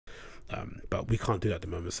But we can't do that at the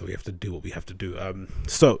moment, so we have to do what we have to do.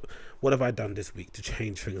 So what have I done this week to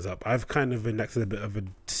change things up? I've kind of enacted a bit of a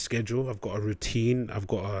schedule. I've got a routine. I've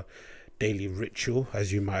got a daily ritual,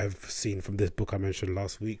 as you might have seen from this book I mentioned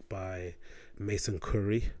last week by Mason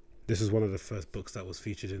Curry. This is one of the first books that was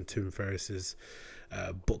featured in Tim Ferriss's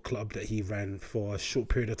book club that he ran for a short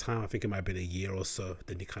period of time. I think it might have been a year or so.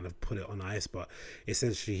 Then he kind of put it on ice, but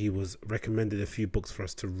essentially he was recommended a few books for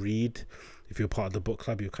us to read. If you're part of the book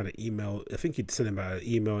club, you kind of email, I think he'd send him out an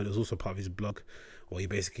email, and it was also part of his blog, or he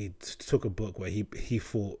basically took a book where he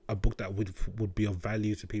thought a book that would be of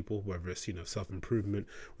value to people, whether it's, you know, self-improvement,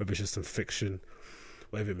 whether it's just some fiction,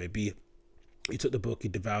 whatever it may be. You took the book, you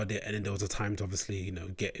devoured it, and then there was a time to obviously, you know,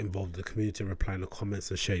 get involved in the community, reply in the comments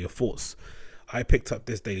and share your thoughts. I picked up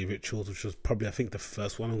this daily rituals, which was probably, I think, the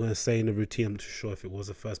first one I'm going to say in the routine. I'm not too sure if it was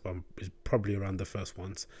the first, but it's probably around the first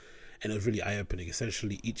ones. And it was really eye-opening.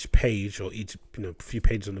 Essentially, each page or each, you know, few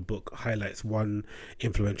pages on the book highlights one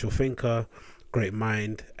influential thinker, great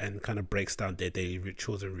mind, and kind of breaks down their daily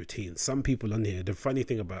rituals and routines. Some people on here, the funny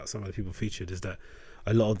thing about some of the people featured is that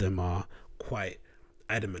a lot of them are quite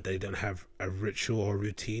adamant they don't have a ritual or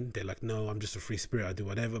routine. They're like, no, I'm just a free spirit, I do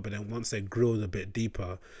whatever. But then once they grow a bit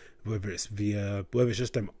deeper, whether it's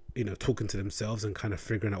just them, you know, talking to themselves and kind of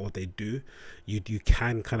figuring out what they do, you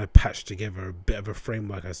can kind of patch together a bit of a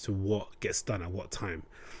framework as to what gets done at what time.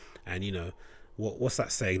 And you know, what's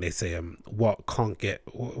that saying? They say what can't get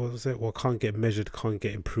measured can't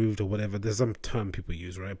get improved, or whatever. There's some term people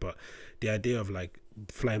use, right? But the idea of like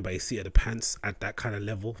flying by your seat of the pants at that kind of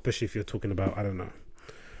level, especially if you're talking about, I don't know,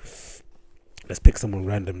 let's pick someone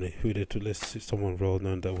randomly. Let's someone well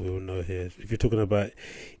known that we all know here. If you're talking about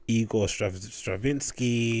Igor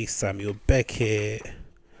Stravinsky, Samuel Beckett,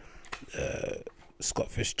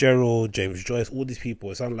 Scott Fitzgerald, James Joyce, all these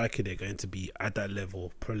people, it's unlikely they're going to be at that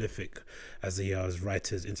level prolific as they are as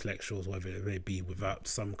writers, intellectuals, whatever it may be, without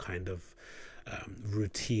some kind of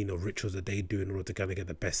routine or rituals that they do in order to kind of get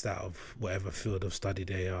the best out of whatever field of study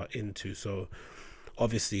they are into. So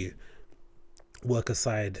obviously, work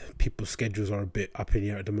aside, people's schedules are a bit up in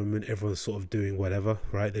the air at the moment. Everyone's sort of doing whatever,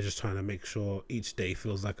 right? They're just trying to make sure each day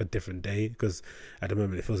feels like a different day, because at the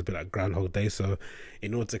moment it feels a bit like Groundhog Day. So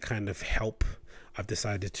in order to kind of help, I've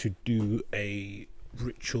decided to do a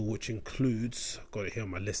ritual which includes, I've got it here on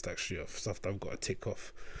my list actually of stuff that I've got to tick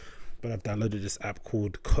off, but I've downloaded this app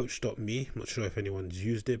called Coach.me. I'm not sure if anyone's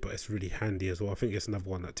used it, but it's really handy as well. I think it's another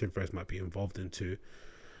one that Tim Ferriss might be involved into.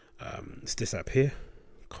 It's this app here,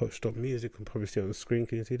 Coach.me, as you can probably see on the screen.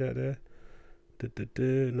 Can you see that there?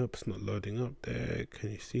 Nope, it's not loading up there.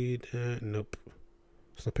 Can you see that? Nope,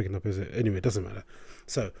 it's not picking up, is it? Anyway, it doesn't matter.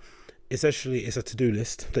 So essentially it's a to-do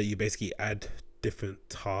list that you basically add different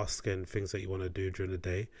tasks and things that you want to do during the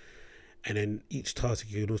day, and then each task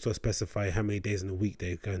you can also specify how many days in a week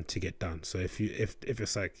they're going to get done. So if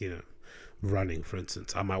it's like, you know, running, for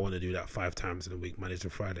instance, I might want to do that 5 times in a week, Monday to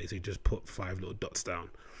Friday. So you just put 5 little dots down,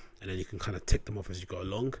 and then you can kind of tick them off as you go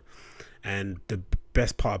along. And the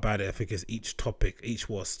best part about it, I think, is each topic, each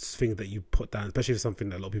thing that you put down, especially if it's something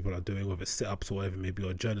that a lot of people are doing, whether it's sit-ups or whatever, maybe,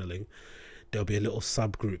 or journaling, there'll be a little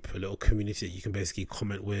subgroup, a little community that you can basically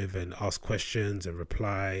comment with and ask questions and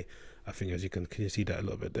reply. I think, as can you see that a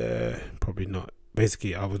little bit there? Probably not.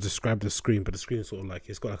 Basically, I will describe the screen, but the screen is sort of like,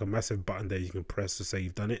 it's got like a massive button there you can press to say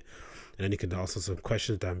you've done it, and then you can answer some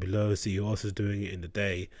questions down below, see who else is doing it in the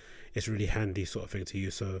day. It's really handy sort of thing to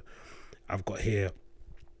use. So I've got here,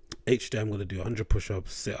 each day I'm going to do 100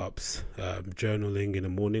 push-ups, sit-ups, journaling in the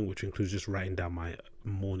morning, which includes just writing down my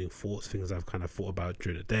morning thoughts, things I've kind of thought about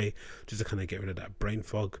during the day, just to kind of get rid of that brain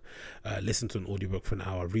fog. Listen to an audiobook for an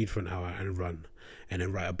hour, read for an hour, and run. And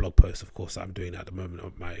then write a blog post. Of course, I'm doing that at the moment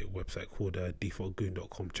on my website called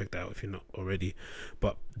defaultgoon.com. Check that out if you're not already.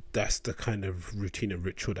 But that's the kind of routine and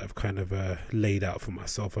ritual that I've kind of laid out for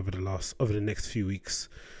myself over the next few weeks.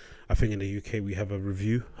 I think in the UK we have a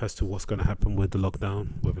review as to what's going to happen with the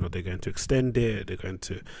lockdown, whether or not they're going to extend it, they're going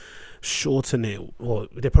to shorten it. Well,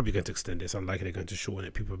 they're probably going to extend it. It's unlikely they're going to shorten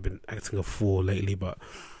it. People have been acting a fool lately, but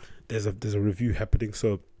there's a review happening,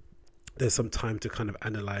 so there's some time to kind of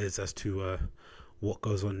analyze as to what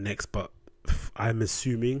goes on next. But I'm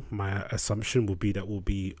assuming, my assumption will be that we'll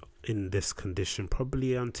be in this condition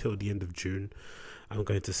probably until the end of June, I'm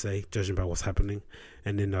going to say, judging by what's happening.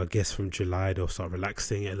 And then I guess from July they'll start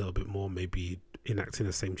relaxing it a little bit more, maybe enacting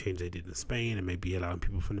the same change they did in Spain, and maybe allowing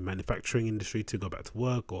people from the manufacturing industry to go back to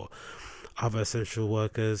work, or other essential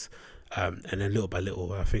workers. And then little by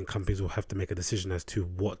little, I think companies will have to make a decision as to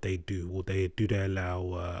what they do. Do they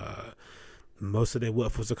allow most of their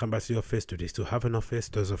workforce to come back to the office? Do they still have an office?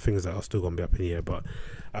 Those are things that are still going to be up in the air. But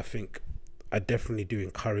I think I definitely do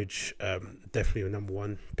encourage, definitely number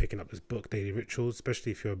one, picking up this book, Daily Rituals,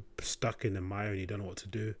 especially if you're stuck in the mire and you don't know what to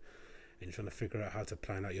do and you're trying to figure out how to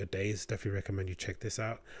plan out your days. Definitely recommend you check this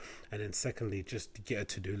out. And then secondly, just get a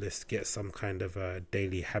to-do list, get some kind of a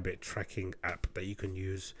daily habit tracking app that you can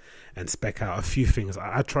use and spec out a few things.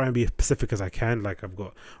 I try and be as specific as I can. Like I've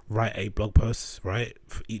got write 8 blog posts, right,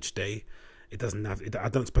 for each day. It doesn't have, I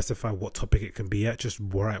don't specify what topic it can be at, just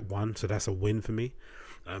write one. So that's a win for me.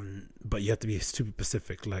 But you have to be super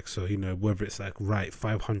specific, like, so, you know, whether it's like write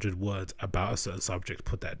 500 words about a certain subject,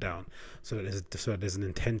 put that down so that there's an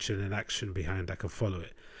intention and action behind that can follow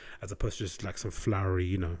it, as opposed to just like some flowery,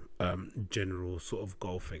 you know, general sort of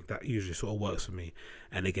goal thing. That usually sort of works for me.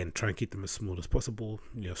 And again, try and keep them as small as possible.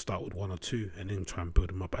 You know, start with 1 or 2 and then try and build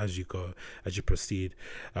them up as you go, as you proceed.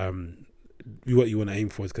 What you want to aim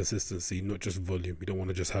for is consistency, not just volume. You don't want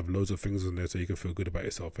to just have loads of things on there so you can feel good about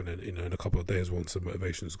yourself, and then, you know, in a couple of days, once the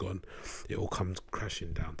motivation's gone, it all comes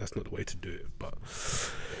crashing down. That's not the way to do it. But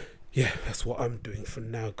yeah, that's what I'm doing for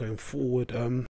now going forward.